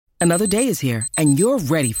Another day is here, and you're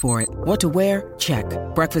ready for it. What to wear? Check.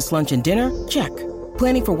 Breakfast, lunch, and dinner? Check.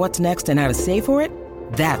 Planning for what's next and how to save for it?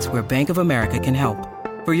 That's where Bank of America can help.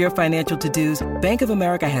 For your financial to-dos, Bank of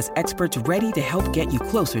America has experts ready to help get you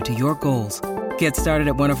closer to your goals. Get started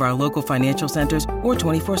at one of our local financial centers or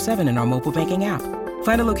 24/7 in our mobile banking app.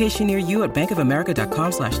 Find a location near you at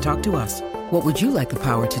bankofamerica.com/talktous. What would you like the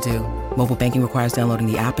power to do? Mobile banking requires downloading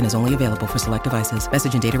the app and is only available for select devices.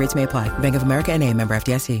 Message and data rates may apply. Bank of America N.A., member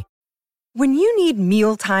FDIC. When you need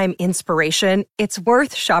mealtime inspiration, it's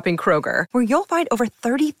worth shopping Kroger, where you'll find over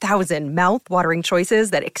 30,000 mouth-watering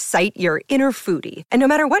choices that excite your inner foodie. And no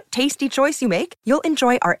matter what tasty choice you make, you'll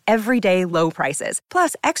enjoy our everyday low prices,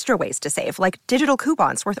 plus extra ways to save, like digital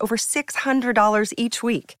coupons worth over $600 each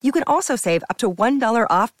week. You can also save up to $1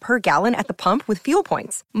 off per gallon at the pump with fuel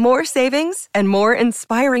points. More savings and more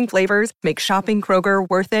inspiring flavors make shopping Kroger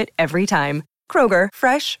worth it every time. Kroger,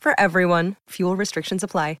 fresh for everyone. Fuel restrictions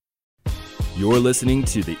apply. You're listening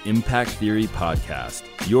to the Impact Theory Podcast,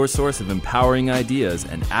 your source of empowering ideas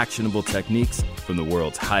and actionable techniques from the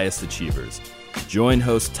world's highest achievers. Join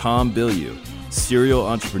host Tom Bilyeu, serial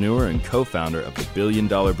entrepreneur and co-founder of the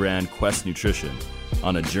billion-dollar brand Quest Nutrition,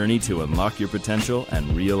 on a journey to unlock your potential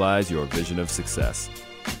and realize your vision of success.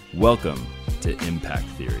 Welcome to Impact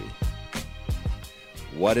Theory.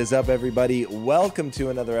 What is up, everybody? Welcome to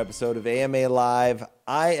another episode of AMA Live.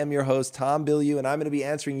 I am your host, Tom Bilyeu, and I'm going to be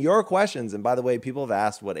answering your questions. And by the way, people have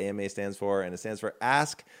asked what AMA stands for, and it stands for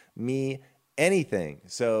Ask Me Anything.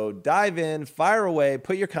 So dive in, fire away,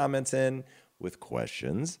 put your comments in with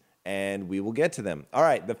questions, and we will get to them. All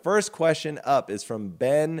right, the first question up is from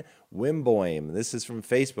Ben Wimboim. This is from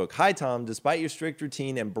Facebook. Hi, Tom. Despite your strict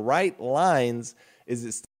routine and bright lines, is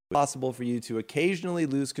it still possible for you to occasionally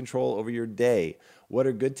lose control over your day? What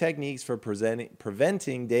are good techniques for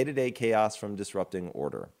preventing day-to-day chaos from disrupting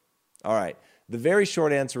order? All right, the very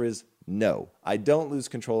short answer is no. I don't lose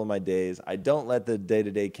control of my days. I don't let the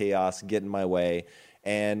day-to-day chaos get in my way.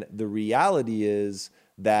 And the reality is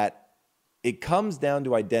that it comes down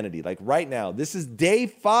to identity. Like right now, this is day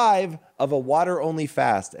 5 of a water-only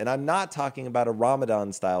fast. And I'm not talking about a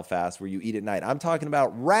Ramadan-style fast where you eat at night. I'm talking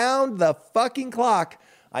about round the fucking clock.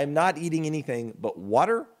 I'm not eating anything but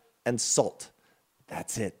water and salt.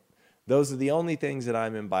 That's it. Those are the only things that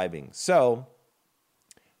I'm imbibing. So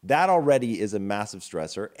that already is a massive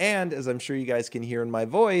stressor. And as I'm sure you guys can hear in my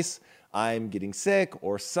voice, I'm getting sick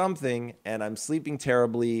or something, and I'm sleeping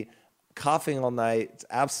terribly, coughing all night. It's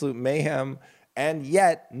absolute mayhem. And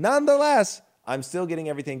yet, nonetheless, I'm still getting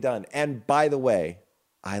everything done. And by the way,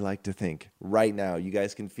 I like to think right now, you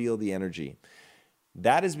guys can feel the energy.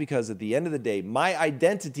 That is because at the end of the day, my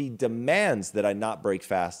identity demands that I not break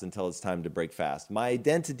fast until it's time to break fast. My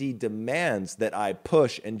identity demands that I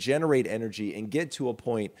push and generate energy and get to a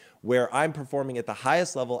point where I'm performing at the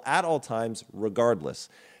highest level at all times, regardless.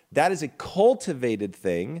 That is a cultivated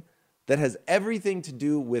thing that has everything to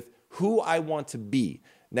do with who I want to be.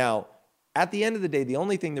 Now, at the end of the day, the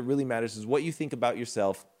only thing that really matters is what you think about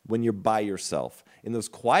yourself when you're by yourself. In those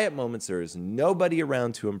quiet moments, there is nobody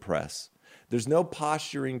around to impress. There's no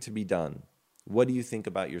posturing to be done. What do you think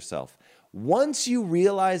about yourself? Once you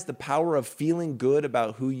realize the power of feeling good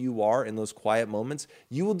about who you are in those quiet moments,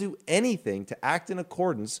 you will do anything to act in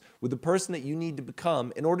accordance with the person that you need to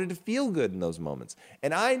become in order to feel good in those moments.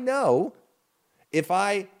 And I know if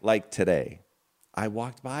like today, I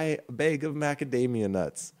walked by a bag of macadamia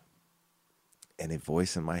nuts and a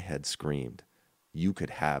voice in my head screamed, "You could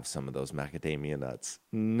have some of those macadamia nuts.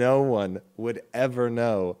 No one would ever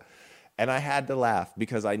know." And I had to laugh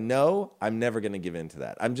because I know I'm never going to give in to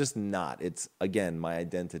that. I'm just not. It's, again, my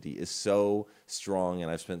identity is so strong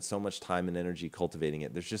and I've spent so much time and energy cultivating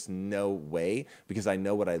it. There's just no way, because I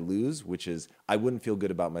know what I lose, which is I wouldn't feel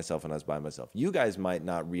good about myself when I was by myself. You guys might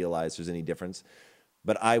not realize there's any difference,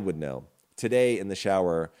 but I would know. Today in the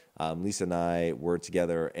shower, Lisa and I were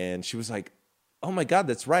together and she was like, "Oh my God,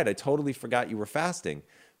 that's right. I totally forgot you were fasting,"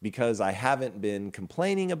 because I haven't been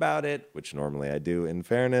complaining about it, which normally I do, in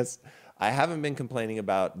fairness. I haven't been complaining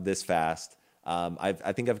about this fast.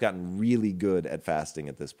 I think I've gotten really good at fasting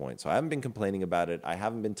at this point. So I haven't been complaining about it. I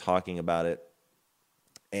haven't been talking about it.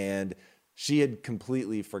 And she had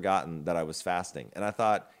completely forgotten that I was fasting. And I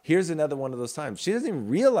thought, here's another one of those times. She doesn't even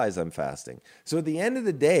realize I'm fasting. So at the end of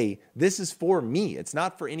the day, this is for me. It's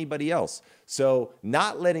not for anybody else. So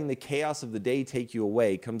not letting the chaos of the day take you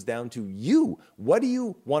away comes down to you. What do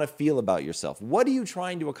you want to feel about yourself? What are you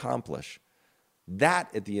trying to accomplish?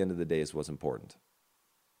 That, at the end of the day, is what's important.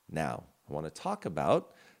 Now, I want to talk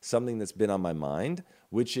about something that's been on my mind,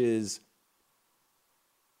 which is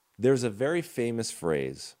there's a very famous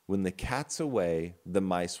phrase, "When the cat's away, the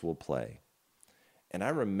mice will play." And I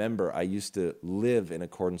remember I used to live in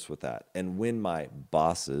accordance with that. And when my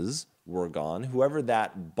bosses were gone, whoever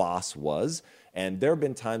that boss was, and there have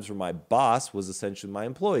been times where my boss was essentially my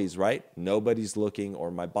employees, right? Nobody's looking, or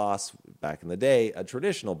my boss back in the day, a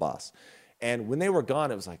traditional boss. And when they were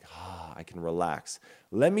gone, it was like, I can relax.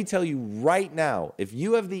 Let me tell you right now, if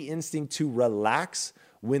you have the instinct to relax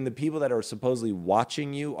when the people that are supposedly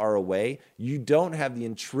watching you are away, you don't have the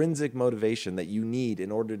intrinsic motivation that you need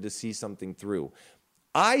in order to see something through.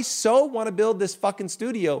 I so want to build this fucking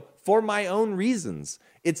studio for my own reasons.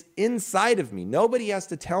 It's inside of me. Nobody has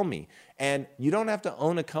to tell me. And you don't have to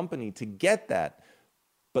own a company to get that.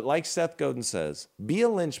 But like Seth Godin says, be a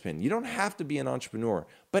linchpin. You don't have to be an entrepreneur.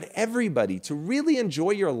 But everybody, to really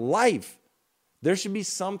enjoy your life, there should be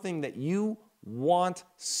something that you want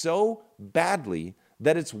so badly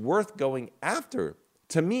that it's worth going after.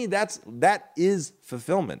 To me, that is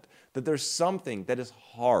fulfillment. That there's something that is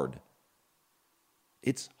hard.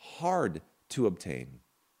 It's hard to obtain,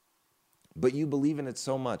 but you believe in it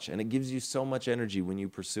so much, and it gives you so much energy when you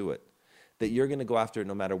pursue it, that you're going to go after it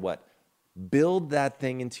no matter what. Build that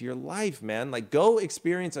thing into your life, man. Like, go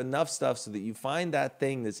experience enough stuff so that you find that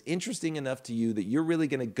thing that's interesting enough to you that you're really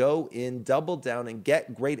going to go in, double down, and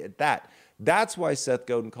get great at that. That's why Seth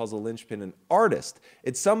Godin calls a linchpin an artist.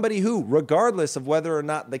 It's somebody who, regardless of whether or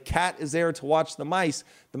not the cat is there to watch the mice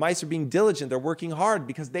are being diligent. They're working hard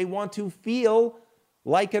because they want to feel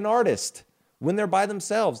like an artist when they're by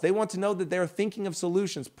themselves. They want to know that they're thinking of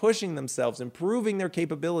solutions, pushing themselves, improving their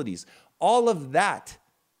capabilities. All of that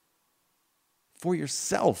for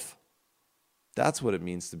yourself. That's what it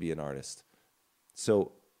means to be an artist.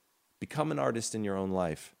 So become an artist in your own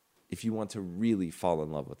life if you want to really fall in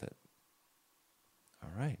love with it. All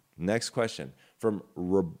right. Next question from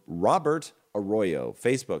Robert Arroyo,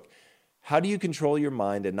 Facebook. How do you control your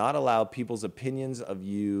mind and not allow people's opinions of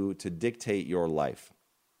you to dictate your life?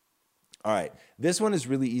 All right, this one is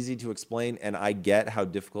really easy to explain, and I get how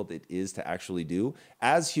difficult it is to actually do.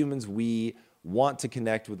 As humans, we want to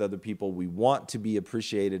connect with other people. We want to be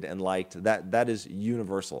appreciated and liked. That is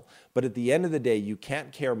universal. But at the end of the day, you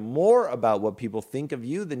can't care more about what people think of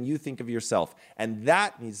you than you think of yourself. And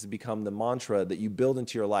that needs to become the mantra that you build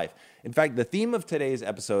into your life. In fact, the theme of today's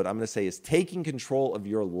episode, I'm going to say, is taking control of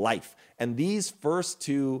your life. And these first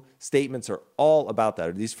two statements are all about that,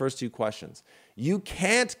 or these first two questions. You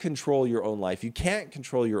can't control your own life. You can't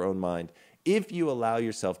control your own mind if you allow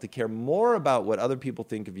yourself to care more about what other people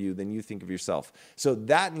think of you than you think of yourself. So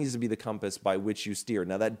that needs to be the compass by which you steer.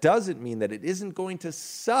 Now, that doesn't mean that it isn't going to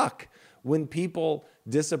suck when people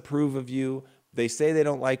disapprove of you. They say they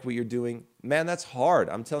don't like what you're doing. Man, that's hard.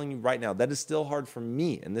 I'm telling you right now, that is still hard for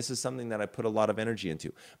me. And this is something that I put a lot of energy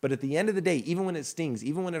into. But at the end of the day, even when it stings,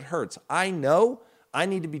 even when it hurts, I know I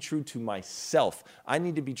need to be true to myself. I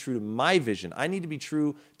need to be true to my vision. I need to be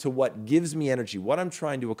true to what gives me energy, what I'm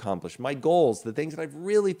trying to accomplish, my goals, the things that I've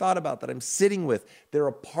really thought about, that I'm sitting with. They're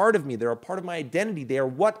a part of me. They're a part of my identity. They are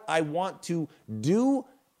what I want to do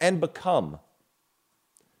and become.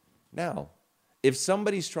 Now, if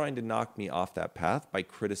somebody's trying to knock me off that path by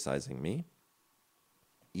criticizing me,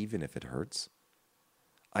 even if it hurts,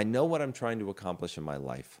 I know what I'm trying to accomplish in my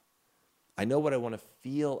life. I know what I want to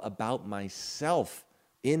feel about myself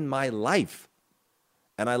in my life.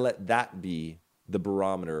 And I let that be the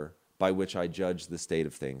barometer by which I judge the state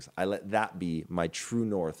of things. I let that be my true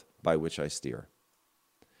north by which I steer.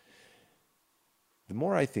 The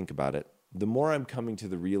more I think about it, the more I'm coming to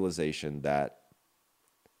the realization that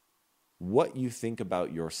what you think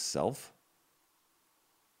about yourself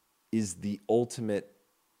is the ultimate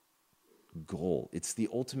goal. It's the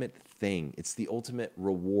ultimate thing. It's the ultimate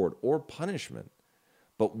reward or punishment.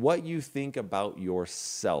 But what you think about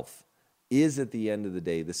yourself is, at the end of the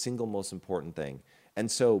day, the single most important thing. And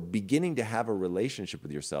so beginning to have a relationship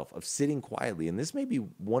with yourself, of sitting quietly, and this may be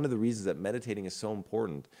one of the reasons that meditating is so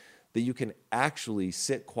important, that you can actually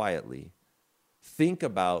sit quietly, think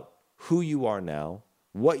about who you are now,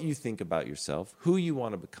 what you think about yourself, who you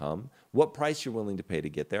want to become, what price you're willing to pay to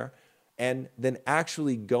get there, and then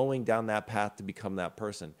actually going down that path to become that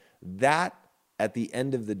person. That, at the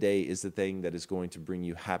end of the day, is the thing that is going to bring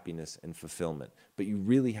you happiness and fulfillment. But you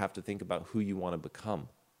really have to think about who you want to become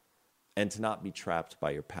and to not be trapped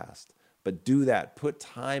by your past. But do that. Put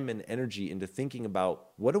time and energy into thinking about,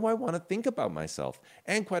 what do I want to think about myself?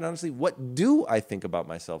 And quite honestly, what do I think about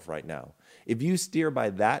myself right now? If you steer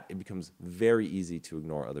by that, it becomes very easy to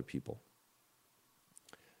ignore other people.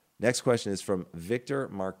 Next question is from Victor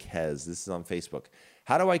Marquez. This is on Facebook.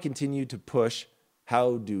 How do I continue to push?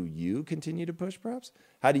 How do you continue to push, perhaps?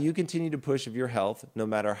 How do you continue to push of your health, no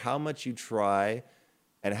matter how much you try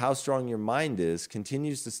and how strong your mind is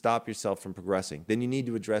continues to stop yourself from progressing, then you need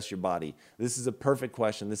to address your body. This is a perfect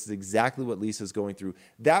question. This is exactly what Lisa's going through.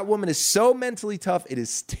 That woman is so mentally tough. It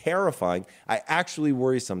is terrifying. I actually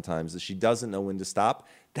worry sometimes that she doesn't know when to stop.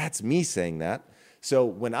 That's me saying that. So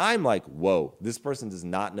when I'm like, whoa, this person does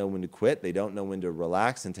not know when to quit, they don't know when to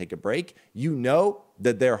relax and take a break, you know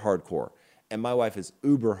that they're hardcore. And my wife is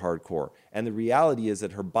uber hardcore. And the reality is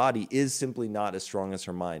that her body is simply not as strong as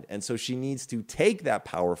her mind. And so she needs to take that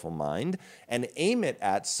powerful mind and aim it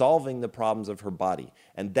at solving the problems of her body.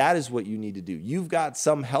 And that is what you need to do. You've got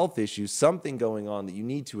some health issues, something going on that you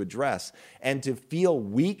need to address. And to feel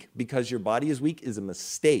weak because your body is weak is a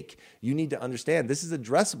mistake. You need to understand this is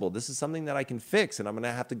addressable. This is something that I can fix, and I'm going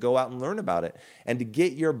to have to go out and learn about it. And to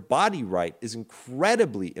get your body right is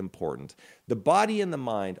incredibly important. The body and the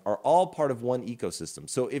mind are all part of one ecosystem.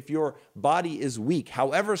 So if your body is weak,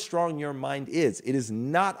 however strong your mind is, it is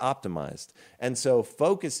not optimized. And so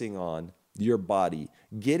focusing on your body,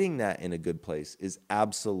 getting that in a good place is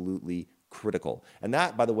absolutely critical. And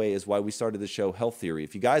that, by the way, is why we started the show Health Theory.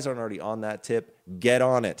 If you guys aren't already on that tip, get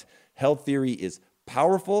on it. Health Theory is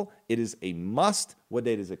powerful. It is a must. What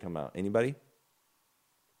day does it come out? Anybody?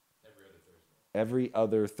 Every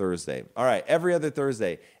other Thursday. All right, every other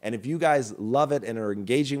Thursday. And if you guys love it and are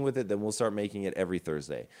engaging with it, then we'll start making it every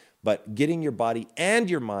Thursday. But getting your body and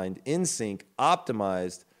your mind in sync,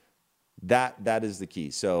 optimized, that is the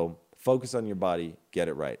key. So focus on your body, get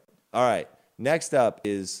it right. All right, next up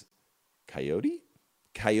is Coyote?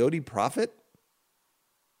 Coyote Prophet?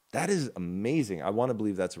 That is amazing. I want to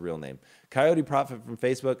believe that's a real name. Coyote Prophet from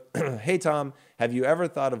Facebook. Hey, Tom, have you ever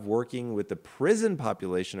thought of working with the prison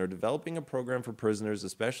population or developing a program for prisoners,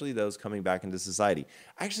 especially those coming back into society?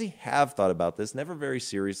 I actually have thought about this, never very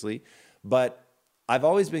seriously, but I've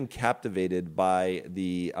always been captivated by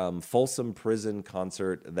the Folsom Prison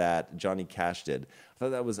concert that Johnny Cash did. I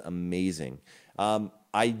thought that was amazing.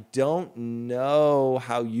 I don't know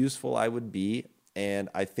how useful I would be. And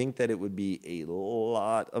I think that it would be a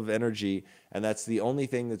lot of energy. And that's the only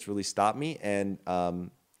thing that's really stopped me. And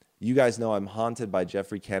you guys know I'm haunted by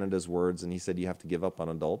Jeffrey Canada's words. And he said, you have to give up on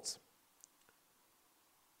adults.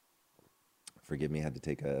 Forgive me, I had to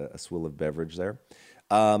take a swill of beverage there.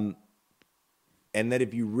 And that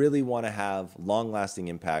if you really want to have long-lasting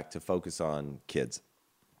impact, to focus on kids,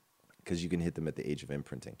 because you can hit them at the age of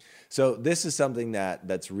imprinting. So this is something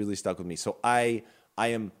that's really stuck with me. So I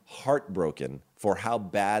am heartbroken for how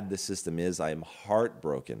bad the system is. I am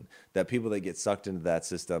heartbroken that people that get sucked into that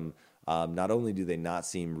system, not only do they not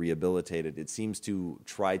seem rehabilitated, it seems to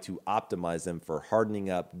try to optimize them for hardening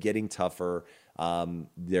up, getting tougher.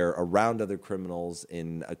 They're around other criminals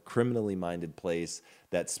in a criminally minded place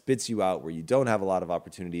that spits you out where you don't have a lot of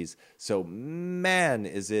opportunities. So, man,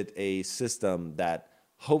 is it a system that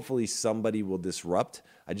hopefully somebody will disrupt.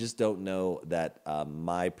 I just don't know that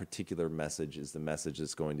my particular message is the message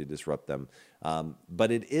that's going to disrupt them.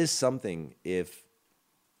 But it is something, if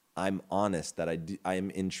I'm honest, that I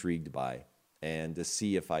am intrigued by. And to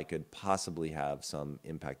see if I could possibly have some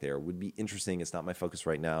impact there would be interesting. It's not my focus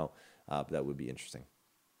right now, but that would be interesting.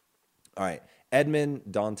 All right. Edmund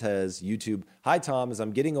Dantes, YouTube. Hi, Tom. As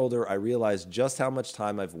I'm getting older, I realize just how much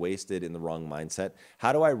time I've wasted in the wrong mindset.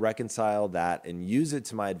 How do I reconcile that and use it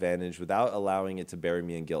to my advantage without allowing it to bury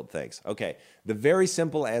me in guilt? Thanks. Okay. The very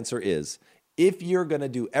simple answer is, if you're going to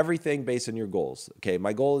do everything based on your goals, okay,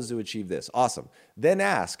 my goal is to achieve this. Awesome. Then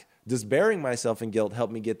ask, does burying myself in guilt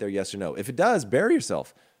help me get there? Yes or no? If it does, bury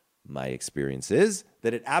yourself. My experience is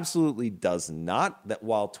that it absolutely does not, that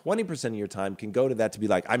while 20% of your time can go to that to be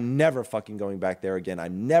like, I'm never fucking going back there again.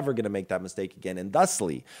 I'm never going to make that mistake again. And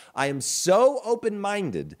thusly, I am so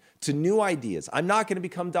open-minded to new ideas. I'm not going to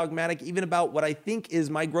become dogmatic even about what I think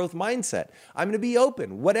is my growth mindset. I'm going to be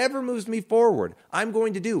open. Whatever moves me forward, I'm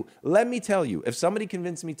going to do. Let me tell you, if somebody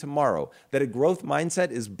convinced me tomorrow that a growth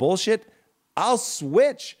mindset is bullshit, I'll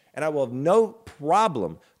switch and I will have no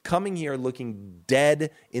problem coming here looking dead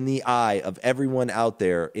in the eye of everyone out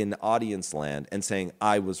there in audience land and saying,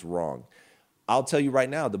 I was wrong. I'll tell you right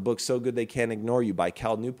now, the book So Good They Can't Ignore You by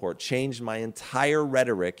Cal Newport changed my entire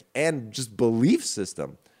rhetoric and just belief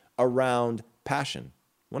system around passion,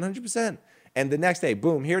 100%. And the next day,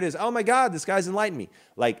 boom, here it is. Oh my God, this guy's enlightened me.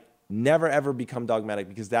 Like, never ever become dogmatic,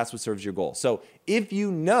 because that's what serves your goal. So if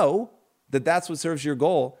you know that that's what serves your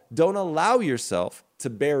goal, don't allow yourself to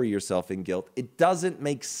bury yourself in guilt. It doesn't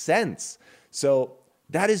make sense. So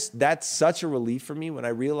that's such a relief for me when I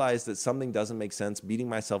realize that something doesn't make sense, beating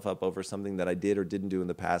myself up over something that I did or didn't do in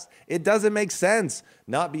the past. It doesn't make sense,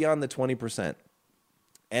 not beyond the 20%.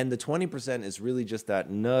 And the 20% is really just that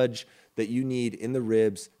nudge that you need in the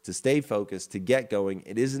ribs to stay focused, to get going.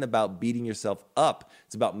 It isn't about beating yourself up.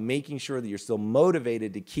 It's about making sure that you're still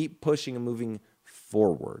motivated to keep pushing and moving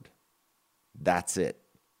forward. That's it.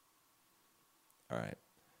 All right.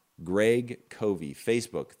 Greg Covey,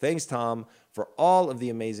 Facebook. Thanks, Tom, for all of the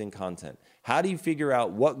amazing content. How do you figure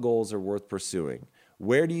out what goals are worth pursuing?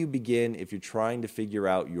 Where do you begin if you're trying to figure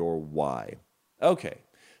out your why? Okay,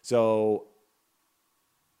 so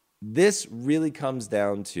this really comes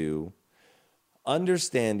down to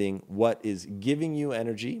understanding what is giving you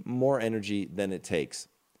energy, more energy than it takes.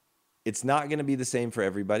 It's not going to be the same for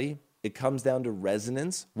everybody. It comes down to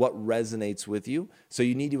resonance, what resonates with you. So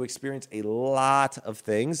you need to experience a lot of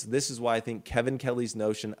things. This is why I think Kevin Kelly's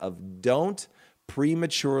notion of don't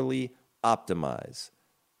prematurely optimize.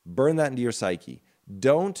 Burn that into your psyche.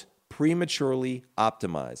 Don't prematurely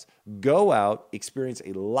optimize. Go out, experience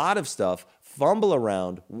a lot of stuff, fumble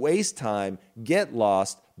around, waste time, get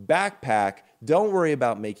lost, backpack. Don't worry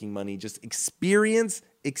about making money. Just experience,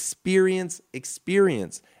 experience,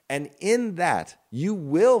 experience. And in that, you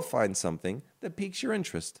will find something that piques your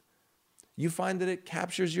interest. You find that it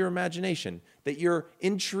captures your imagination, that you're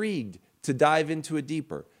intrigued to dive into it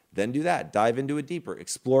deeper. Then do that. Dive into it deeper.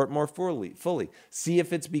 Explore it more fully. See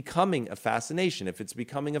if it's becoming a fascination. If it's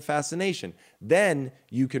becoming a fascination, then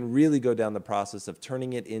you can really go down the process of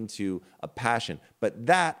turning it into a passion. But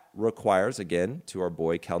that requires, again, to our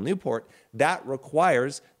boy Cal Newport, that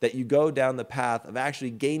requires that you go down the path of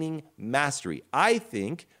actually gaining mastery. I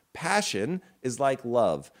think passion is like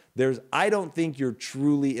love. I don't think you're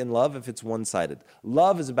truly in love if it's one-sided.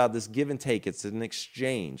 Love is about this give and take. It's an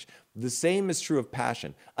exchange. The same is true of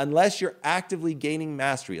passion. Unless you're actively gaining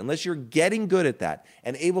mastery, unless you're getting good at that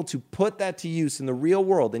and able to put that to use in the real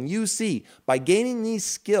world, and you see, by gaining these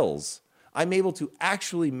skills, I'm able to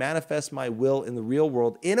actually manifest my will in the real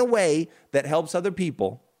world in a way that helps other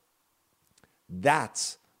people,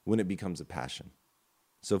 that's when it becomes a passion.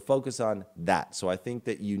 So focus on that. So I think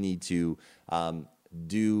that you need to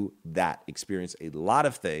do that, experience a lot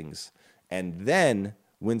of things, and then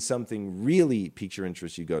when something really piques your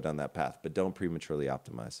interest, you go down that path, but don't prematurely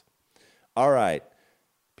optimize. All right.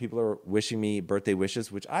 People are wishing me birthday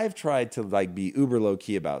wishes, which I've tried to be uber low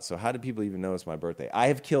key about. So how do people even know it's my birthday? I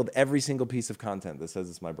have killed every single piece of content that says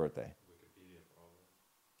it's my birthday.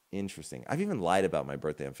 Interesting. I've even lied about my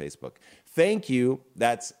birthday on Facebook. Thank you.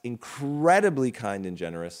 That's incredibly kind and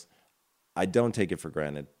generous. I don't take it for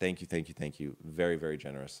granted. Thank you, thank you, thank you. Very, very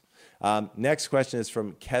generous. Next question is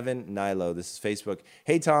from Kevin Nilo. This is Facebook.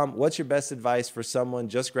 Hey, Tom, what's your best advice for someone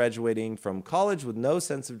just graduating from college with no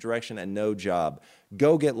sense of direction and no job?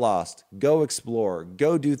 Go get lost. Go explore.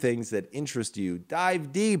 Go do things that interest you.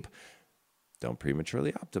 Dive deep. Don't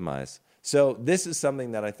prematurely optimize. So this is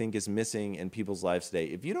something that I think is missing in people's lives today.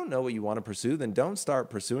 If you don't know what you want to pursue, then don't start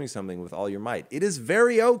pursuing something with all your might. It is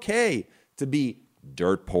very okay to be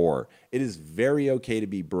dirt poor. It is very okay to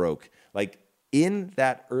be broke. In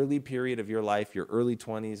that early period of your life, your early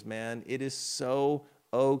 20s, man, it is so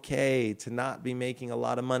okay to not be making a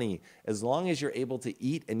lot of money. As long as you're able to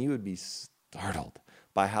eat, and you would be startled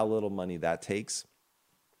by how little money that takes,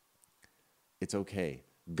 it's okay.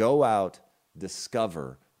 Go out,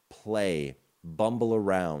 discover, play, bumble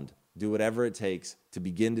around, do whatever it takes to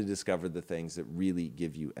begin to discover the things that really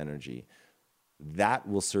give you energy. That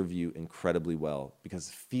will serve you incredibly well, because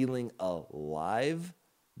feeling alive,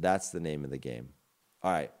 that's the name of the game.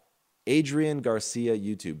 All right. Adrian Garcia,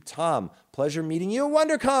 YouTube. Tom, pleasure meeting you at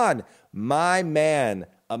WonderCon. My man,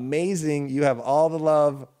 amazing. You have all the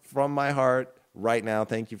love from my heart right now.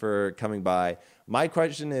 Thank you for coming by. My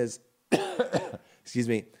question is, excuse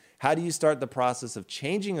me, how do you start the process of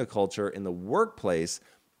changing a culture in the workplace?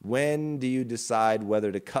 When do you decide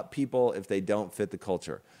whether to cut people if they don't fit the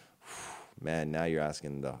culture? Man, now you're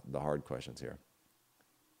asking the hard questions here.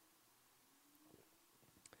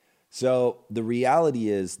 So the reality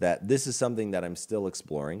is that this is something that I'm still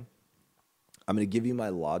exploring. I'm going to give you my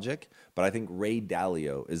logic, but I think Ray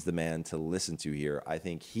Dalio is the man to listen to here. I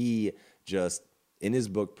think he just, in his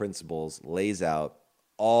book Principles, lays out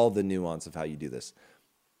all the nuance of how you do this.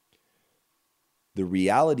 The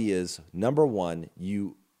reality is, number one,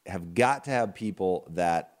 you have got to have people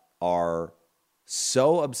that are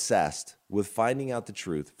so obsessed with finding out the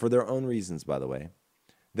truth, for their own reasons, by the way,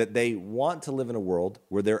 that they want to live in a world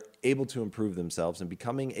where they're able to improve themselves, and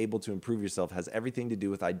becoming able to improve yourself has everything to do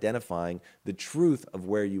with identifying the truth of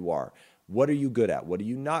where you are. What are you good at? What are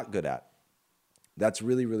you not good at? That's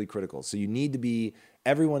really, really critical. So you need to be,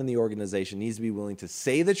 everyone in the organization needs to be willing to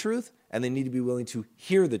say the truth, and they need to be willing to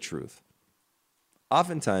hear the truth.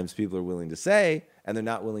 oftentimes people are willing to say and they're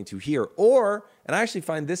not willing to hear. Or, and I actually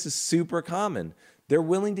find this is super common, they're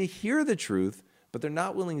willing to hear the truth, but they're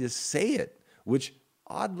not willing to say it, which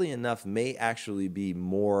oddly enough may actually be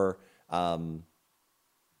more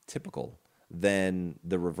typical than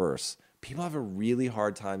the reverse. People have a really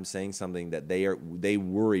hard time saying something that they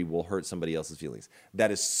worry will hurt somebody else's feelings.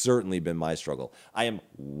 That has certainly been my struggle. I am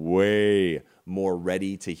way more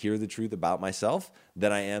ready to hear the truth about myself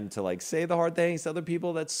than I am to like say the hard things to other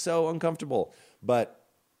people. That's so uncomfortable. But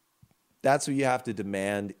that's what you have to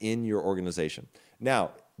demand in your organization.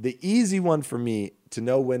 Now, the easy one for me to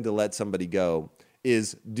know when to let somebody go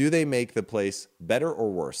is, do they make the place better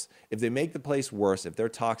or worse? If they make the place worse, if they're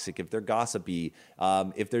toxic, if they're gossipy,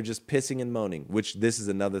 if they're just pissing and moaning, which this is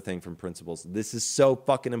another thing from Principles. This is so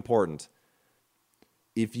fucking important.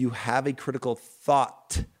 If you have a critical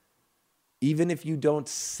thought, even if you don't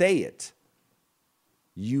say it,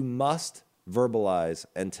 you must verbalize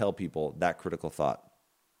and tell people that critical thought.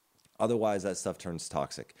 Otherwise, that stuff turns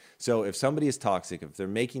toxic. So if somebody is toxic, if they're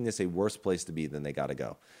making this a worse place to be, then they got to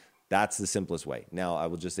go. That's the simplest way. Now, I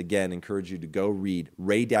will just, again, encourage you to go read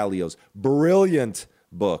Ray Dalio's brilliant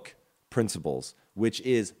book, Principles, which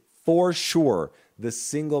is for sure the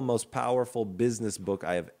single most powerful business book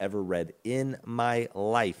I have ever read in my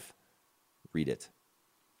life. Read it.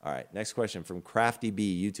 All right, next question from Crafty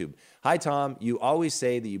B, YouTube. Hi, Tom. You always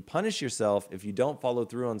say that you punish yourself if you don't follow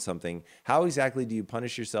through on something. How exactly do you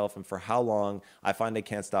punish yourself, and for how long? I find I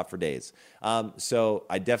can't stop for days. So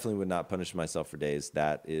I definitely would not punish myself for days.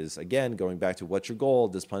 That is, again, going back to what's your goal?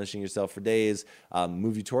 Does punishing yourself for days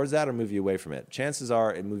move you towards that or move you away from it? Chances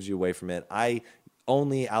are it moves you away from it. I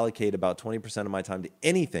only allocate about 20% of my time to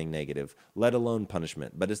anything negative, let alone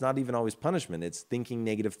punishment. But it's not even always punishment. It's thinking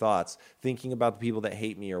negative thoughts, thinking about the people that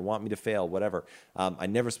hate me or want me to fail, whatever. I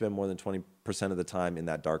never spend more than 20% of the time in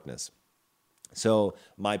that darkness. So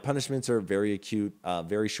my punishments are very acute,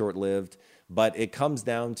 very short-lived, but it comes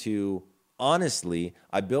down to, honestly,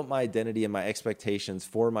 I built my identity and my expectations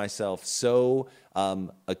for myself so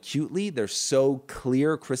acutely. They're so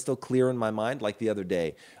clear, crystal clear in my mind, like the other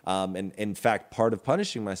day. And in fact, part of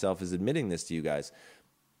punishing myself is admitting this to you guys.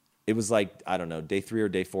 It was like, I don't know, day 3 or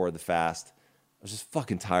day 4 of the fast. I was just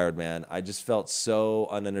fucking tired, man. I just felt so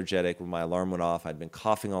unenergetic when my alarm went off. I'd been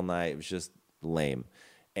coughing all night. It was just lame.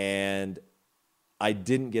 And I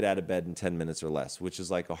didn't get out of bed in 10 minutes or less, which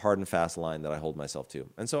is like a hard and fast line that I hold myself to.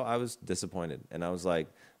 And so I was disappointed. And I was like,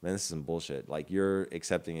 man, this is some bullshit. Like, you're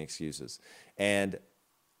accepting excuses. And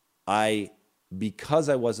because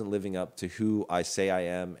I wasn't living up to who I say I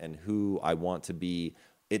am and who I want to be,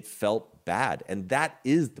 it felt bad. And that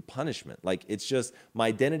is the punishment. Like, it's just, my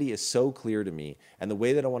identity is so clear to me. And the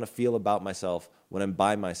way that I want to feel about myself when I'm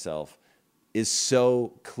by myself is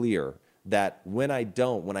so clear that when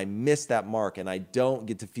I miss that mark and I don't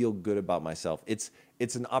get to feel good about myself, it's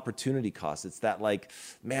an opportunity cost. It's that, like,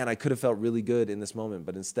 man, I could have felt really good in this moment,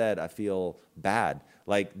 but instead I feel bad.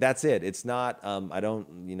 Like, that's it. It's not, I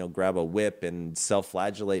don't, grab a whip and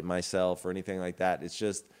self-flagellate myself or anything like that. It's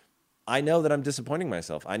just, I know that I'm disappointing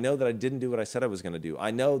myself. I know that I didn't do what I said I was going to do. I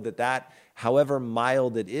know that, however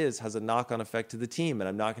mild it is, has a knock-on effect to the team, and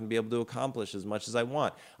I'm not going to be able to accomplish as much as I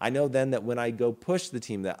want. I know then that when I go push the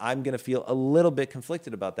team, that I'm going to feel a little bit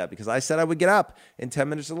conflicted about that because I said I would get up in 10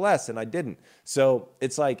 minutes or less, and I didn't. So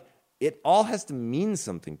it's like, it all has to mean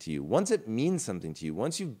something to you. Once it means something to you,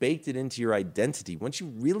 once you've baked it into your identity, once you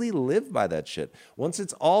really live by that shit, once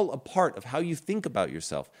it's all a part of how you think about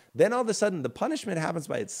yourself, then all of a sudden the punishment happens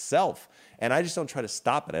by itself. And I just don't try to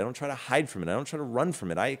stop it. I don't try to hide from it. I don't try to run from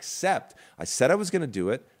it. I accept. I said I was going to do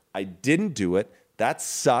it. I didn't do it. That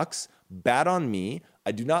sucks. Bad on me.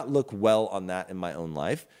 I do not look well on that in my own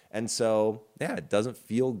life. And so, yeah, it doesn't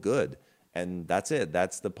feel good. And that's it.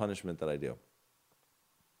 That's the punishment that I do.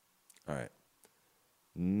 All right.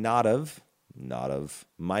 Not of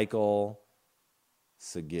Michael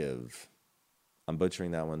Sagiv. I'm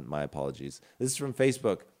butchering that one. My apologies. This is from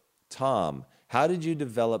Facebook. Tom, how did you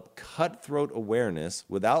develop cutthroat awareness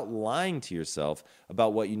without lying to yourself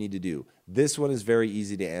about what you need to do? This one is very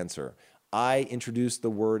easy to answer. I introduced the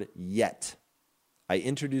word yet.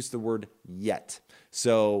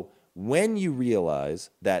 So when you realize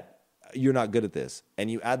that you're not good at this,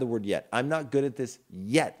 and you add the word yet. I'm not good at this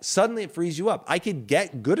yet. Suddenly it frees you up. I could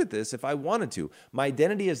get good at this if I wanted to. My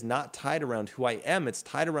identity is not tied around who I am. It's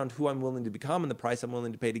tied around who I'm willing to become and the price I'm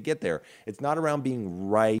willing to pay to get there. It's not around being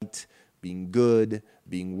right, being good,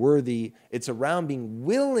 being worthy. It's around being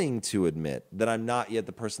willing to admit that I'm not yet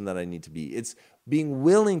the person that I need to be. It's being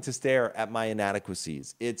willing to stare at my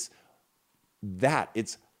inadequacies. It's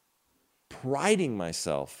priding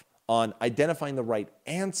myself on identifying the right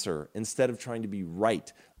answer instead of trying to be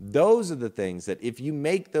right. Those are the things that if you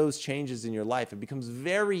make those changes in your life, it becomes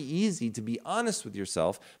very easy to be honest with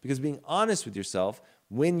yourself, because being honest with yourself,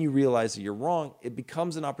 when you realize that you're wrong, it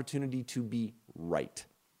becomes an opportunity to be right.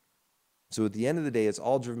 So at the end of the day, it's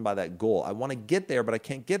all driven by that goal. I want to get there, but I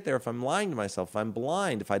can't get there if I'm lying to myself, if I'm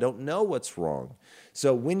blind, if I don't know what's wrong.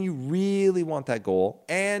 So when you really want that goal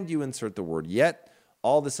and you insert the word yet,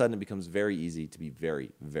 all of a sudden it becomes very easy to be very,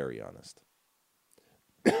 very honest.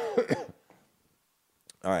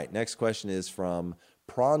 All right, next question is from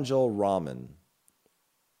Pranjal Raman.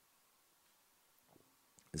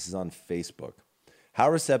 This is on Facebook. How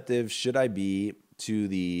receptive should I be to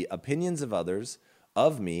the opinions of others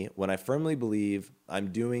of me when I firmly believe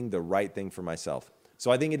I'm doing the right thing for myself? So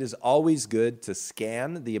I think it is always good to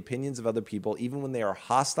scan the opinions of other people, even when they are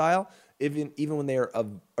hostile, even when they are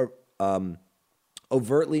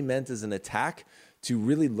overtly meant as an attack, to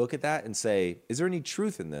really look at that and say, is there any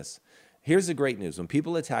truth in this? Here's the great news. When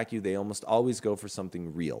people attack you, they almost always go for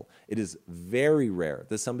something real. It is very rare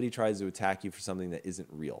that somebody tries to attack you for something that isn't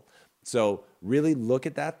real. So really look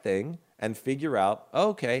at that thing and figure out,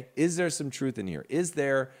 okay, is there some truth in here? Is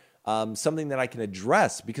there something that I can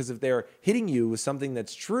address? Because if they're hitting you with something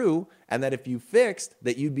that's true, and that if you fixed,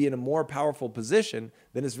 that you'd be in a more powerful position,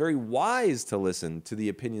 then it's very wise to listen to the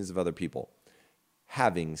opinions of other people.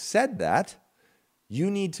 Having said that, you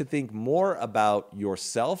need to think more about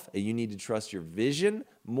yourself, and you need to trust your vision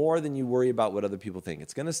more than you worry about what other people think.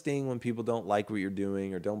 It's going to sting when people don't like what you're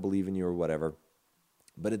doing or don't believe in you or whatever.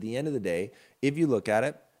 But at the end of the day, if you look at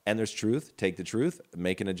it and there's truth, take the truth,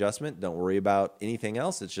 make an adjustment. Don't worry about anything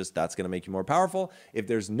else. It's just that's going to make you more powerful. If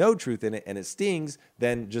there's no truth in it and it stings,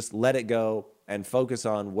 then just let it go and focus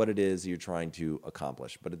on what it is you're trying to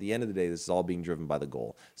accomplish. But at the end of the day, this is all being driven by the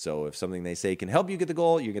goal. So if something they say can help you get the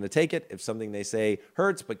goal, you're going to take it. If something they say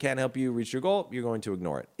hurts but can't help you reach your goal, you're going to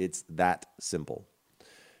ignore it. It's that simple.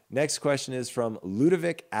 Next question is from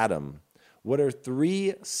Ludovic Adam. What are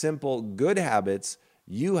 3 simple good habits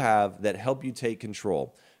you have that help you take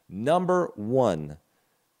control? Number 1,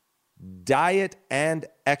 diet and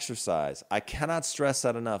exercise. I cannot stress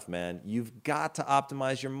that enough, man. You've got to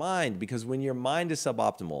optimize your mind, because when your mind is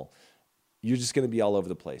suboptimal, you're just going to be all over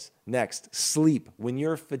the place. Next, sleep. When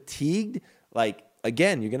you're fatigued,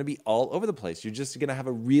 again, you're going to be all over the place. You're just going to have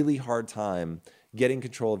a really hard time getting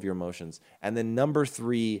control of your emotions. And then number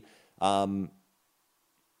 3,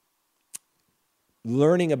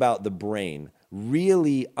 learning about the brain.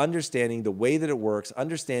 Really understanding the way that it works,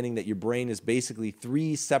 understanding that your brain is basically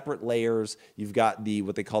 3 separate layers. You've got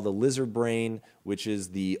what they call the lizard brain, which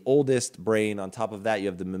is the oldest brain. On top of that, you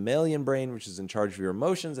have the mammalian brain, which is in charge of your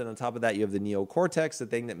emotions. And on top of that, you have the neocortex, the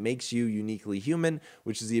thing that makes you uniquely human,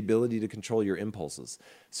 which is the ability to control your impulses.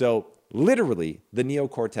 So literally, the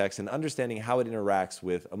neocortex and understanding how it interacts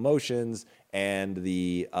with emotions and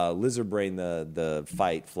the lizard brain, the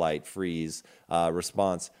fight, flight, freeze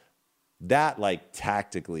response, that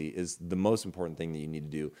tactically is the most important thing that you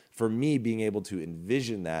need to do. For me, being able to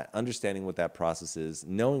envision that, understanding what that process is,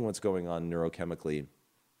 knowing what's going on neurochemically,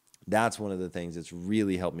 that's one of the things that's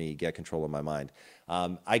really helped me get control of my mind.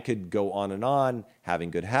 I could go on and on,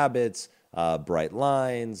 having good habits, bright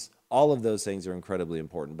lines, all of those things are incredibly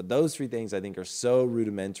important. But those 3 things I think are so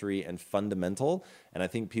rudimentary and fundamental, and I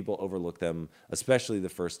think people overlook them, especially the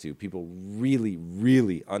first 2. People really,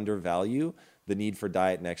 really undervalue the need for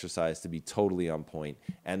diet and exercise to be totally on point.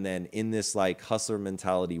 And then in this hustler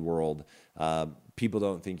mentality world, people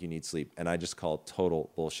don't think you need sleep. And I just call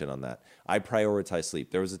total bullshit on that. I prioritize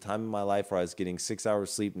sleep. There was a time in my life where I was getting 6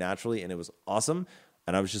 hours sleep naturally, and it was awesome.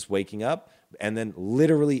 And I was just waking up. And then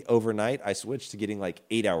literally overnight, I switched to getting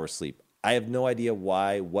 8 hours sleep. I have no idea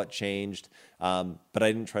why, what changed, but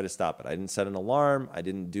I didn't try to stop it. I didn't set an alarm. I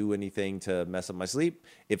didn't do anything to mess up my sleep.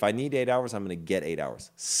 If I need 8 hours, I'm going to get 8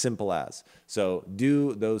 hours. Simple as. So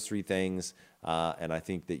do those 3 things, and I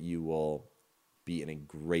think that you will be in a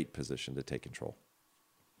great position to take control.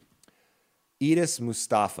 Edis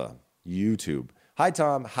Mustafa, YouTube. Hi,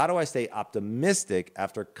 Tom. How do I stay optimistic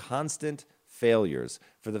after constant failures?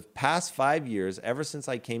 For the past 5 years, ever since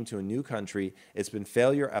I came to a new country, it's been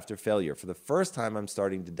failure after failure. For the first time, I'm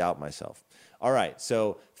starting to doubt myself. All right,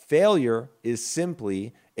 so failure is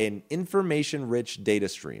simply an information-rich data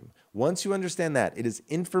stream. Once you understand that, it is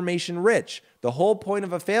information rich. The whole point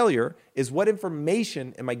of a failure is what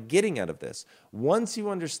information am I getting out of this? Once you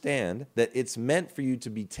understand that it's meant for you to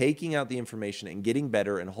be taking out the information and getting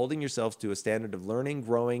better and holding yourselves to a standard of learning,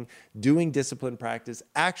 growing, doing discipline practice,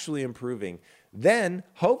 actually improving, then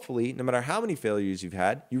hopefully, no matter how many failures you've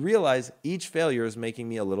had, you realize each failure is making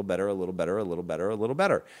me a little better, a little better, a little better, a little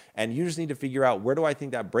better. And you just need to figure out, where do I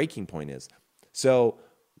think that breaking point is? So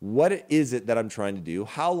what is it that I'm trying to do?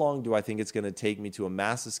 How long do I think it's going to take me to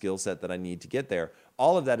amass the skill set that I need to get there?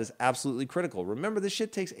 All of that is absolutely critical. Remember, this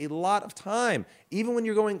shit takes a lot of time. Even when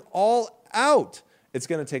you're going all out, it's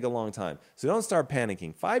going to take a long time. So don't start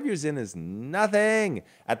panicking. 5 years in is nothing.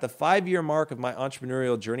 At the 5-year mark of my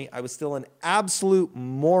entrepreneurial journey, I was still an absolute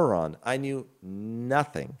moron. I knew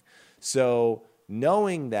nothing. So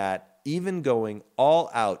knowing that, even going all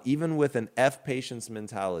out, even with an F patience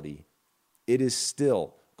mentality, it is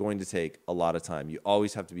still going to take a lot of time. You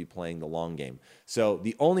always have to be playing the long game. So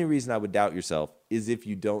the only reason I would doubt yourself is if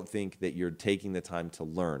you don't think that you're taking the time to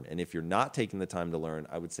learn. And if you're not taking the time to learn,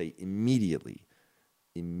 I would say immediately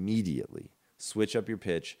switch up your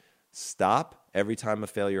pitch. Stop every time a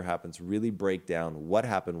failure happens. Really break down what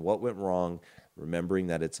happened, what went wrong, remembering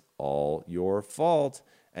that it's all your fault,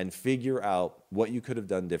 and figure out what you could have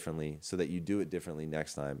done differently so that you do it differently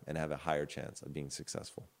next time and have a higher chance of being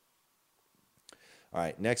successful. All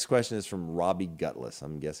right, next question is from Robbie Gutless.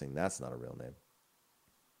 I'm guessing that's not a real name.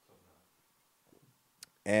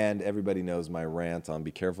 And everybody knows my rant on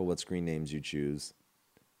be careful what screen names you choose,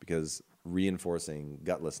 because reinforcing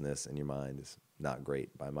gutlessness in your mind is not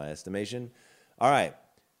great by my estimation. All right.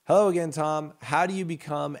 Hello again, Tom. How do you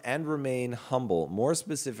become and remain humble? More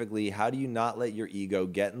specifically, how do you not let your ego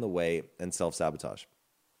get in the way and self-sabotage?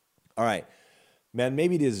 All right. Man,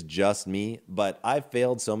 maybe it is just me, but I've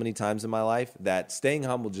failed so many times in my life that staying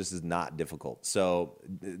humble just is not difficult. So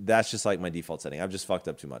that's just like my default setting. I've just fucked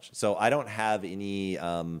up too much. So I don't have any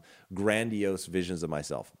grandiose visions of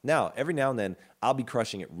myself. Now, every now and then, I'll be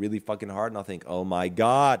crushing it really fucking hard, and I'll think, oh my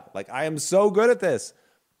God, like I am so good at this.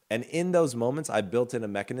 And in those moments, I built in a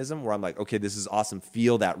mechanism where I'm like, okay, this is awesome.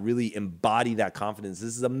 Feel that, really embody that confidence.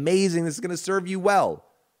 This is amazing. This is going to serve you well.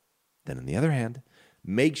 Then on the other hand,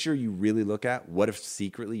 make sure you really look at what if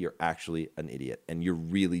secretly you're actually an idiot and you're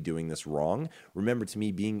really doing this wrong. Remember, to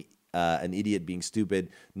me, being an idiot, being stupid,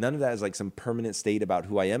 none of that is like some permanent state about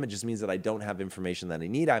who I am. It just means that I don't have information that I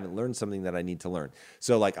need. I haven't learned something that I need to learn.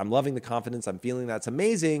 So like, I'm loving the confidence. I'm feeling that's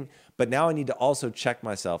amazing. But now I need to also check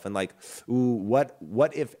myself and like, ooh,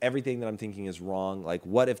 what if everything that I'm thinking is wrong? Like,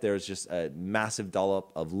 what if there's just a massive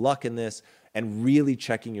dollop of luck in this? And really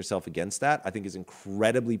checking yourself against that, I think, is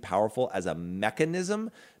incredibly powerful as a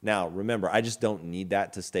mechanism. Now, remember, I just don't need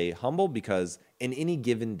that to stay humble, because in any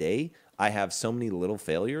given day, I have so many little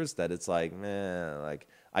failures that it's like, like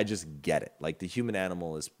I just get it. Like the human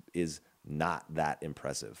animal is not that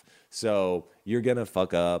impressive. So you're going to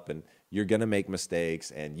fuck up and you're going to make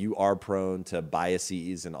mistakes and you are prone to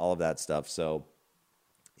biases and all of that stuff. So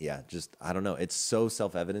yeah, just, I don't know. It's so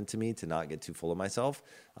self-evident to me to not get too full of myself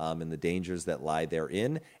and the dangers that lie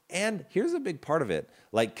therein. And here's a big part of it,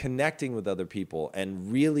 like connecting with other people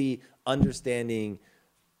and really understanding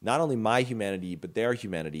not only my humanity, but their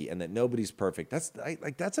humanity, and that nobody's perfect.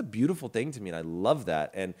 That's a beautiful thing to me, and I love that.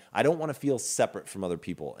 And I don't want to feel separate from other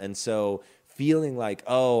people. And so feeling like,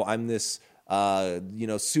 oh, I'm this,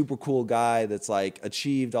 super cool guy that's like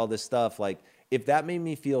achieved all this stuff, like, if that made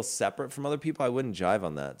me feel separate from other people, I wouldn't jive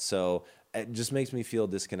on that. So it just makes me feel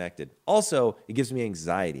disconnected. Also, it gives me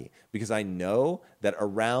anxiety because I know that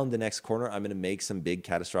around the next corner, I'm going to make some big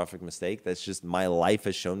catastrophic mistake. That's just, my life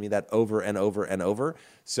has shown me that over and over and over.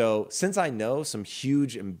 So since I know some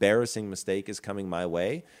huge embarrassing mistake is coming my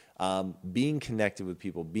way, being connected with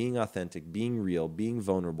people, being authentic, being real, being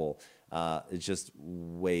vulnerable, is just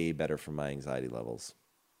way better for my anxiety levels.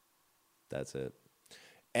 That's it.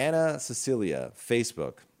 Anna Cecilia,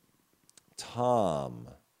 Facebook. Tom,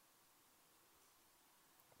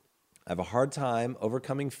 I have a hard time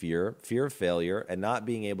overcoming fear of failure, and not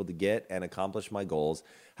being able to get and accomplish my goals.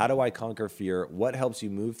 How do I conquer fear? What helps you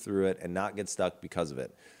move through it and not get stuck because of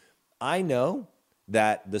it? I know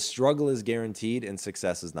that the struggle is guaranteed and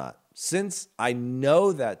success is not. Since I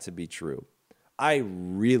know that to be true, I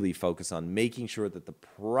really focus on making sure that the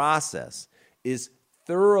process is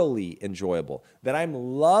thoroughly enjoyable, that I'm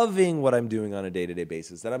loving what I'm doing on a day-to-day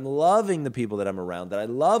basis, that I'm loving the people that I'm around, that I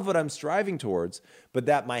love what I'm striving towards, but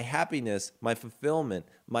that my happiness, my fulfillment,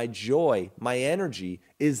 my joy, my energy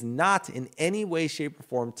is not in any way, shape, or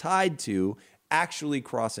form tied to actually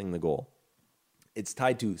crossing the goal. It's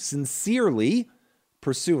tied to sincerely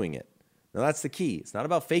pursuing it. Now, that's the key. It's not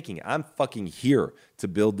about faking it. I'm fucking here to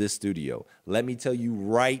build this studio. Let me tell you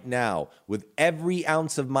right now, with every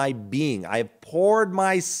ounce of my being, I have poured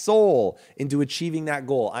my soul into achieving that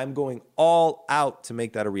goal. I'm going all out to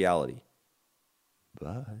make that a reality.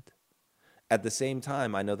 But at the same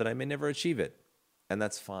time, I know that I may never achieve it, and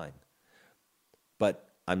that's fine. But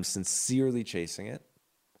I'm sincerely chasing it,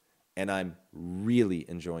 and I'm really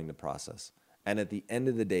enjoying the process. And at the end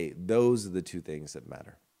of the day, those are the two things that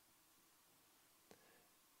matter.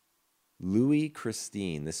 Louis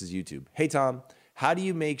Christine, this is YouTube. Hey, Tom, how do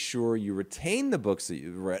you make sure you retain the books that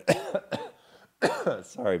you've read?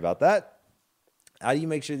 Sorry about that. How do you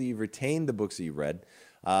make sure that you've retained the books that you've read?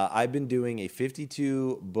 I've been doing a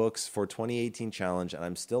 52 books for 2018 challenge, and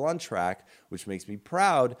I'm still on track, which makes me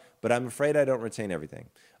proud, but I'm afraid I don't retain everything.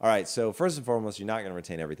 All right, so first and foremost, you're not going to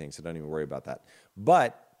retain everything, so don't even worry about that.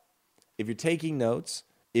 But if you're taking notes,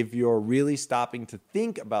 if you're really stopping to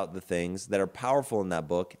think about the things that are powerful in that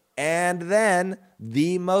book, and then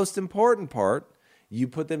the most important part, you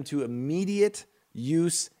put them to immediate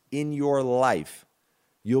use in your life,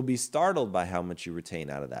 you'll be startled by how much you retain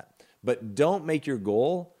out of that. But don't make your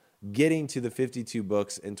goal getting to the 52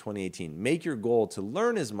 books in 2018. Make your goal to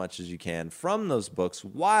learn as much as you can from those books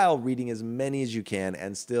while reading as many as you can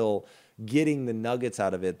and still getting the nuggets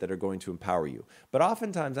out of it that are going to empower you. But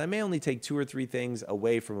oftentimes, I may only take 2 or 3 things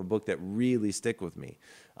away from a book that really stick with me,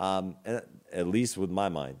 at least with my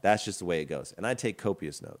mind. That's just the way it goes. And I take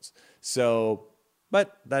copious notes.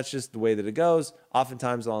 But that's just the way that it goes.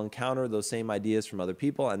 Oftentimes, I'll encounter those same ideas from other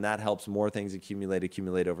people, and that helps more things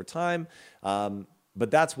accumulate over time. But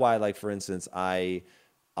that's why, like, for instance, I'm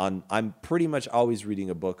pretty much always reading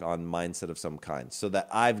a book on mindset of some kind so that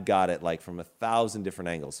I've got it like from 1,000 different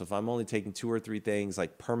angles. So if I'm only taking 2 or 3 things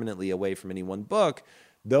like permanently away from any one book,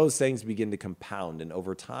 those things begin to compound. And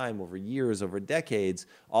over time, over years, over decades,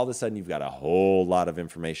 all of a sudden you've got a whole lot of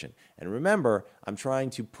information. And remember, I'm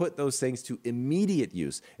trying to put those things to immediate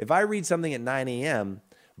use. If I read something at 9 a.m.,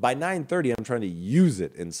 by 9:30, I'm trying to use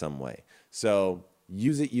it in some way. So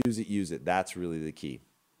use it. That's really the key.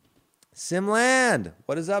 Simland,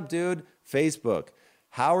 what is up, dude? Facebook,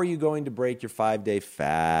 how are you going to break your 5-day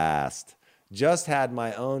fast? Just had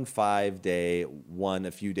my own 5-day one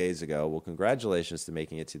a few days ago. Well, congratulations to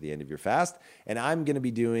making it to the end of your fast. And I'm going to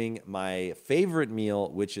be doing my favorite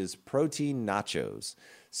meal, which is protein nachos.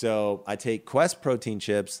 So I take Quest protein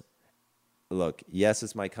chips. Look, yes,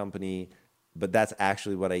 it's my company, but that's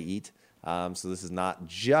actually what I eat. So this is not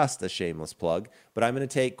just a shameless plug, but I'm going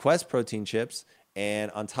to take Quest protein chips,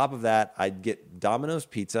 and on top of that, I get Domino's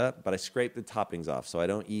pizza, but I scrape the toppings off, so I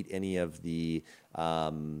don't eat any of the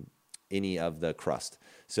crust.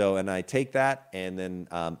 So, and I take that, and then,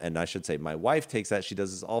 and I should say, my wife takes that. She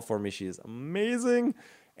does this all for me. She is amazing.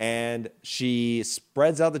 And she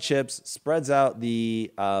spreads out the chips, spreads out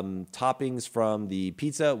the toppings from the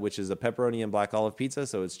pizza, which is a pepperoni and black olive pizza.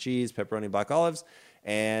 So it's cheese, pepperoni, black olives.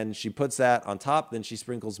 And she puts that on top. Then she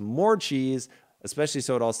sprinkles more cheese, especially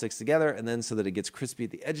so it all sticks together. And then so that it gets crispy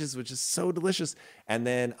at the edges, which is so delicious. And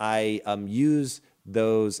then I use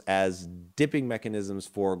those as dipping mechanisms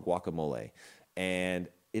for guacamole. And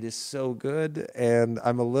it is so good, and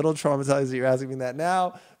I'm a little traumatized that you're asking me that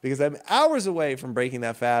now because I'm hours away from breaking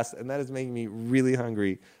that fast, and that is making me really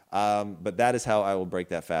hungry. But that is how I will break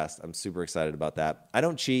that fast. I'm super excited about that. I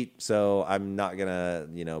don't cheat, so I'm not gonna,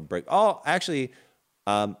 break. Oh, actually,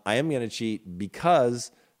 I am gonna cheat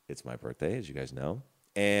because it's my birthday, as you guys know,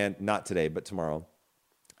 and not today, but tomorrow.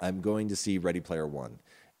 I'm going to see Ready Player One,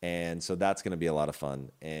 and so that's gonna be a lot of fun.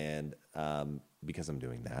 And because I'm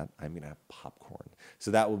doing that, I'm going to have popcorn. So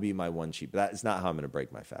that will be my one cheat. But that is not how I'm going to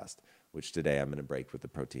break my fast, which today I'm going to break with the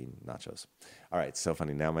protein nachos. All right, so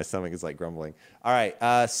funny. Now my stomach is like grumbling. All right,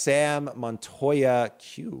 Sam Montoya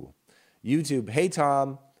Q. YouTube, hey,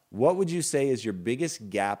 Tom, what would you say is your biggest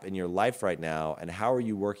gap in your life right now, and how are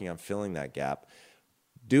you working on filling that gap?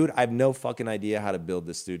 Dude, I have no fucking idea how to build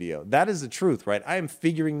this studio. That is the truth, right? I am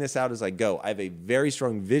figuring this out as I go. I have a very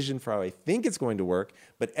strong vision for how I think it's going to work,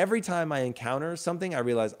 but every time I encounter something, I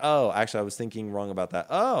realize, oh, actually, I was thinking wrong about that.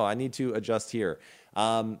 Oh, I need to adjust here.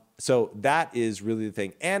 So that is really the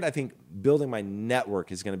thing. And I think building my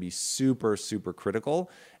network is going to be super, super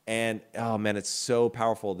critical. And, oh, man, it's so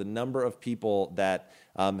powerful. The number of people that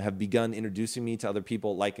have begun introducing me to other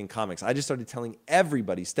people, like in comics. I just started telling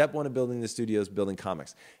everybody, step one of building the studio is building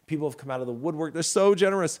comics. People have come out of the woodwork. They're so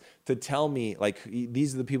generous to tell me, like,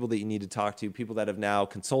 these are the people that you need to talk to, people that have now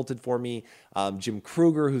consulted for me. Jim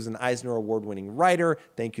Kruger, who's an Eisner Award-winning writer.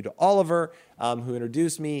 Thank you to Oliver, who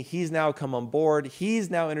introduced me. He's now come on board. He's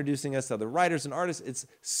now introducing us to other writers and artists. It's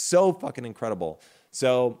so fucking incredible.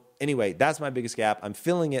 So anyway, that's my biggest gap. I'm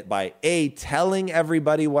filling it by telling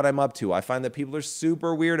everybody what I'm up to. I find that people are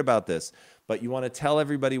super weird about this, but you want to tell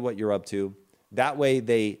everybody what you're up to. That way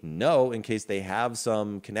they know, in case they have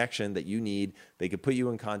some connection that you need, they could put you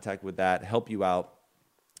in contact with that, help you out.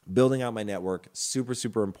 Building out my network, super,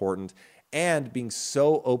 super important. And being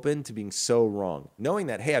so open to being so wrong. Knowing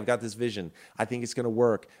that, hey, I've got this vision. I think it's going to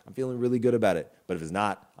work. I'm feeling really good about it. But if it's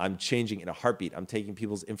not, I'm changing in a heartbeat. I'm taking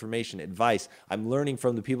people's information, advice. I'm learning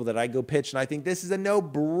from the people that I go pitch. And I think this is a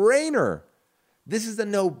no-brainer. This is a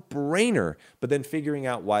no-brainer. But then figuring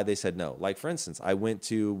out why they said no. Like, for instance, I went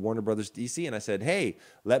to Warner Brothers DC and I said, hey,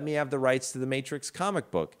 let me have the rights to the Matrix comic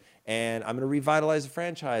book. And I'm going to revitalize the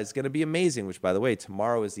franchise. It's going to be amazing, which, by the way,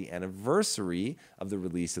 tomorrow is the anniversary of the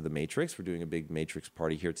release of The Matrix. We're doing a big Matrix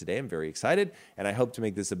party here today. I'm very excited. And I hope to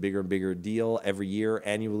make this a bigger and bigger deal every year,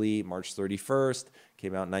 annually, March 31st.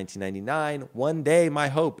 Came out in 1999. One day, my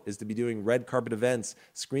hope is to be doing red carpet events,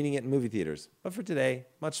 screening it in movie theaters. But for today,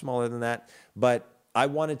 much smaller than that. But I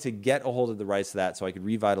wanted to get a hold of the rights to that so I could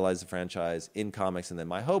revitalize the franchise in comics. And then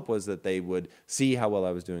my hope was that they would see how well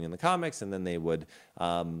I was doing in the comics, and then they would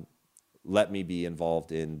let me be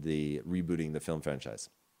involved in the rebooting the film franchise.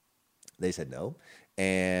 They said no.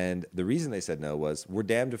 And the reason they said no was, we're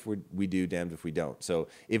damned if we do, damned if we don't. So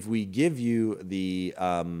if we give you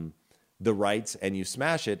the rights and you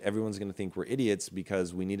smash it, everyone's going to think we're idiots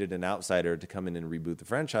because we needed an outsider to come in and reboot the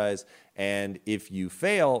franchise. And if you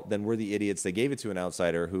fail, then we're the idiots that gave it to an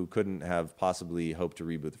outsider who couldn't have possibly hoped to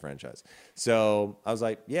reboot the franchise. So I was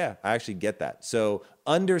like, yeah, I actually get that. So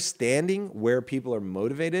understanding where people are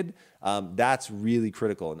motivated, that's really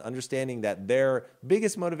critical. And understanding that their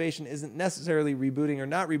biggest motivation isn't necessarily rebooting or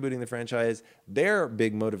not rebooting the franchise. Their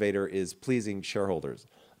big motivator is pleasing shareholders.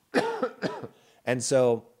 And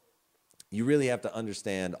so you really have to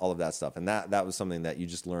understand all of that stuff. And that was something that you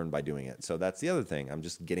just learned by doing it. So that's the other thing. I'm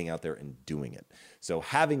just getting out there and doing it. So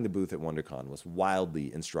having the booth at WonderCon was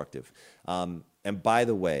wildly instructive. And by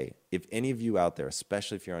the way, if any of you out there,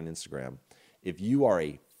 especially if you're on Instagram, if you are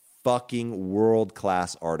a fucking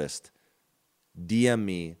world-class artist, DM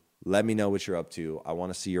me, let me know what you're up to. I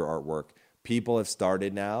want to see your artwork. People have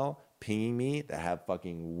started now pinging me that have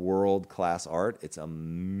fucking world-class art. It's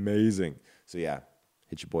amazing. So yeah,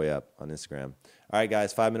 hit your boy up on Instagram. All right,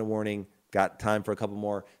 guys, 5-minute warning. Got time for a couple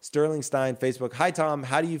more. Sterling Stein, Facebook. Hi, Tom.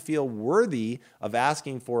 How do you feel worthy of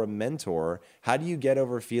asking for a mentor? How do you get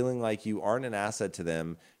over feeling like you aren't an asset to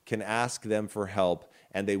them, can ask them for help,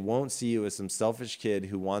 and they won't see you as some selfish kid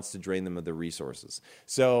who wants to drain them of their resources?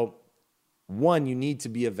 So, one, you need to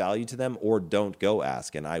be of value to them, or don't go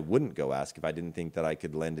ask. And I wouldn't go ask if I didn't think that I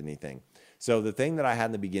could lend anything. So the thing that I had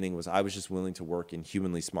in the beginning was I was just willing to work in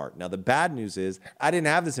Humanly Smart. Now, the bad news is I didn't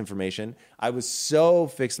have this information. I was so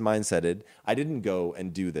fixed mindseted. I didn't go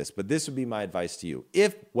and do this. But this would be my advice to you.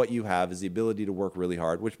 If what you have is the ability to work really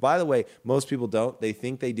hard, which, by the way, most people don't. They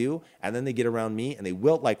think they do. And then they get around me and they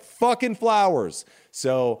wilt like fucking flowers.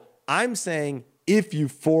 So I'm saying, if you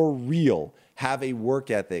for real have a work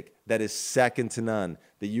ethic that is second to none,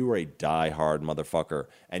 that you are a die-hard motherfucker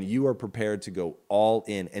and you are prepared to go all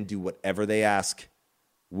in and do whatever they ask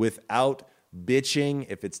without bitching,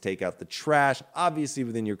 if it's take out the trash, obviously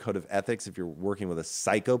within your code of ethics if you're working with a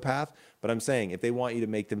psychopath. But I'm saying if they want you to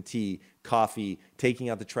make them tea, coffee, taking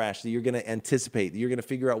out the trash, that you're going to anticipate, that you're going to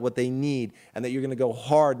figure out what they need, and that you're going to go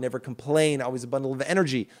hard, never complain, always a bundle of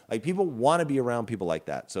energy. Like, people want to be around people like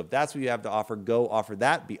that. So if that's what you have to offer, go offer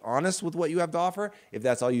that. Be honest with what you have to offer. If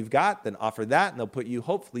that's all you've got, then offer that, and they'll put you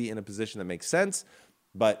hopefully in a position that makes sense.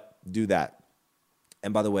 But do that.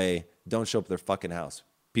 And by the way, don't show up at their fucking house.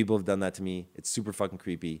 People have done that to me. It's super fucking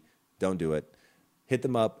creepy. Don't do it. Hit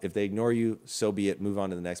them up. If they ignore you, so be it. Move on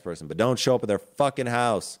to the next person. But don't show up at their fucking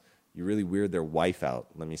house. You really weird their wife out.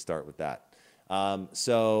 Let me start with that.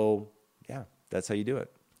 So, yeah, that's how you do it.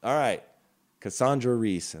 All right. Cassandra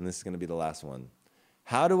Reese, and this is going to be the last one.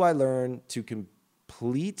 How do I learn to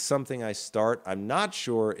complete something I start? I'm not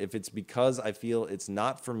sure if it's because I feel it's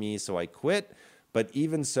not for me, so I quit. But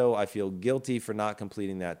even so, I feel guilty for not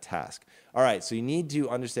completing that task. All right, so you need to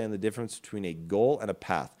understand the difference between a goal and a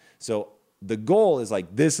path. So the goal is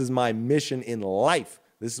like, this is my mission in life.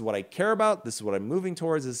 This is what I care about. This is what I'm moving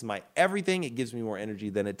towards. This is my everything. It gives me more energy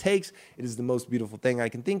than it takes. It is the most beautiful thing I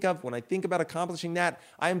can think of. When I think about accomplishing that,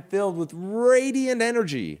 I am filled with radiant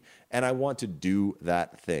energy, and I want to do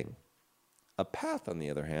that thing. A path, on the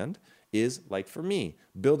other hand, is like for me,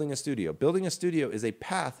 building a studio. Building a studio is a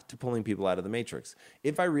path to pulling people out of the matrix.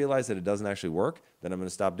 If I realize that it doesn't actually work, then I'm going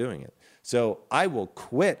to stop doing it. So I will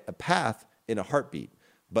quit a path in a heartbeat.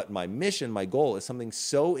 But my mission, my goal is something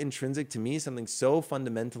so intrinsic to me, something so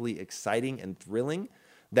fundamentally exciting and thrilling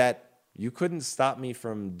that You couldn't stop me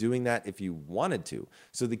from doing that if you wanted to.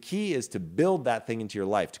 So the key is to build that thing into your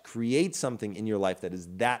life, to create something in your life that is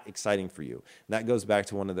that exciting for you. And that goes back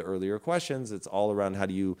to one of the earlier questions. It's all around how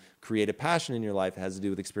do you create a passion in your life. It has to do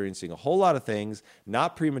with experiencing a whole lot of things,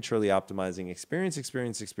 not prematurely optimizing,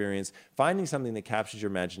 experience, finding something that captures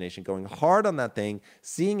your imagination, going hard on that thing,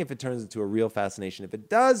 seeing if it turns into a real fascination. If it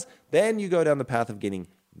does, then you go down the path of gaining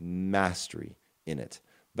mastery in it.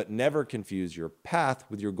 But never confuse your path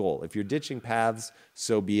with your goal. If you're ditching paths,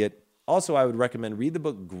 so be it. Also, I would recommend read the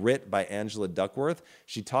book Grit by Angela Duckworth.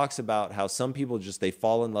 She talks about how some people they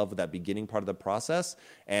fall in love with that beginning part of the process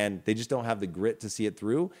and they just don't have the grit to see it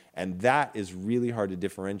through. And that is really hard to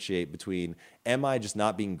differentiate between, am I just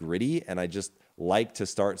not being gritty and I just like to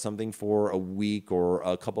start something for a week or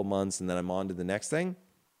a couple months and then I'm on to the next thing?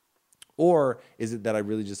 Or is it that I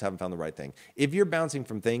really just haven't found the right thing? If you're bouncing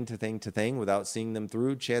from thing to thing to thing without seeing them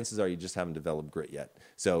through, chances are you just haven't developed grit yet.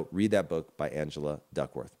 So read that book by Angela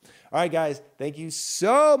Duckworth. All right, guys, thank you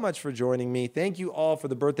so much for joining me. Thank you all for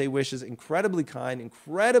the birthday wishes. Incredibly kind,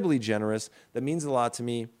 incredibly generous. That means a lot to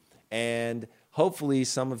me. And hopefully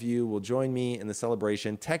some of you will join me in the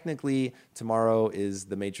celebration. Technically, tomorrow is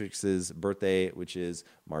the Matrix's birthday, which is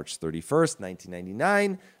March 31st,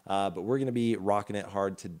 1999. But we're going to be rocking it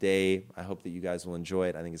hard today. I hope that you guys will enjoy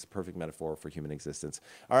it. I think it's a perfect metaphor for human existence.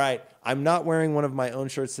 All right, I'm not wearing one of my own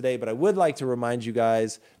shirts today, but I would like to remind you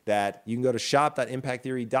guys that you can go to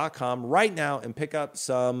shop.impacttheory.com right now and pick up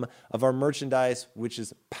some of our merchandise, which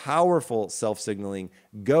is powerful self-signaling.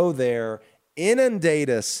 Go there. Inundate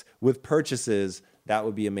us with purchases. That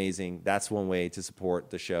would be amazing. That's one way to support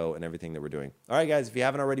the show and everything that we're doing. All right, guys, if you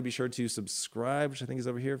haven't already, be sure to subscribe, which I think is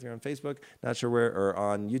over here if you're on Facebook. Not sure where, or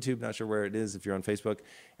on YouTube. Not sure where it is if you're on Facebook.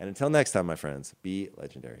 And until next time, my friends, be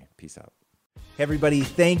legendary. Peace out. Hey everybody,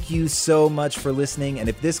 thank you so much for listening. And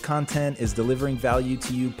if this content is delivering value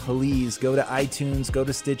to you, please go to iTunes, go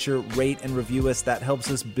to Stitcher, rate and review us. That helps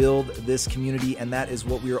us build this community. And that is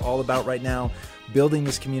what we are all about right now. Building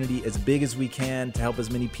this community as big as we can to help as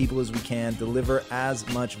many people as we can, deliver as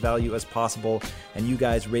much value as possible. And you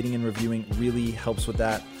guys rating and reviewing really helps with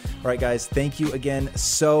that. All right, guys, thank you again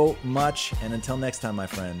so much. And until next time, my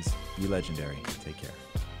friends, be legendary. Take care.